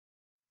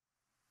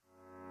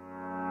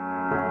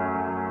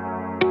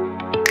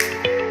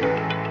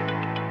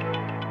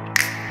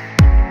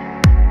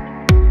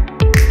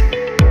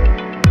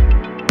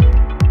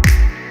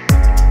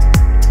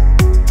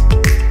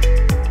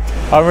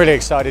I'm really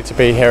excited to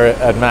be here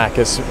at MACH.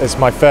 It's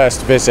my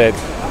first visit,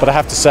 but I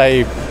have to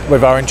say,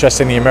 with our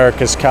interest in the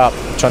America's Cup,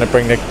 trying to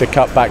bring the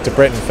Cup back to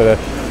Britain for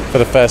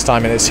the first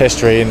time in its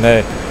history, and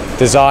the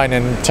design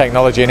and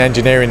technology and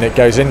engineering that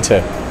goes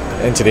into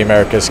the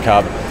America's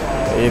Cup,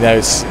 you know,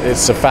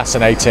 it's a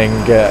fascinating,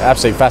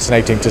 absolutely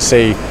fascinating to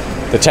see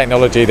the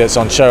technology that's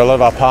on show. A lot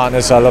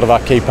of our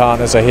key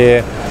partners are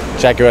here: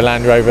 Jaguar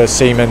Land Rover,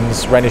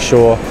 Siemens,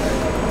 Renishaw.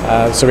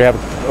 So we have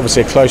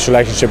obviously a close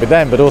relationship with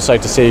them, but also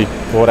to see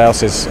what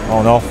else is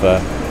on offer.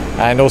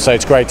 And also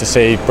it's great to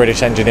see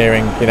British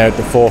engineering, you know, at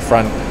the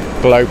forefront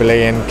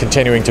globally and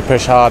continuing to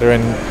push harder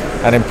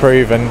and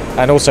improve,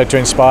 and also to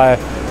inspire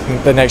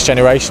the next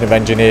generation of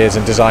engineers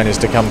and designers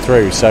to come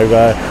through. So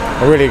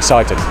I'm really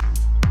excited.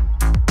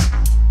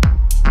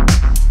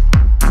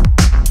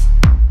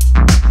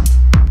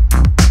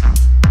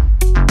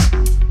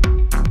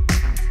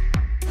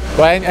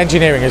 Well,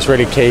 engineering is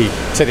really key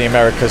to the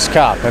America's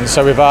Cup, and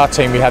so with our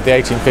team we have the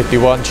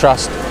 1851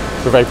 Trust.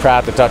 We're very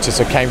proud the Duchess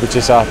of Cambridge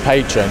is our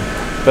patron,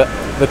 but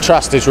the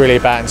Trust is really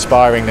about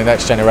inspiring the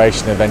next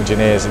generation of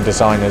engineers and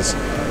designers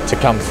to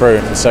come through,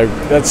 and so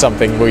that's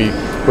something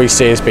we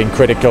see as being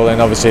critical,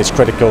 and obviously it's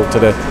critical to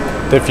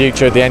the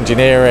future of the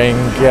engineering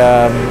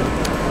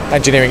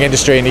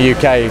industry in the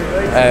UK.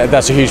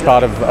 That's a huge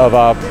part of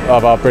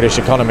our British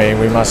economy, and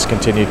we must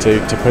continue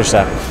to push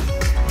that.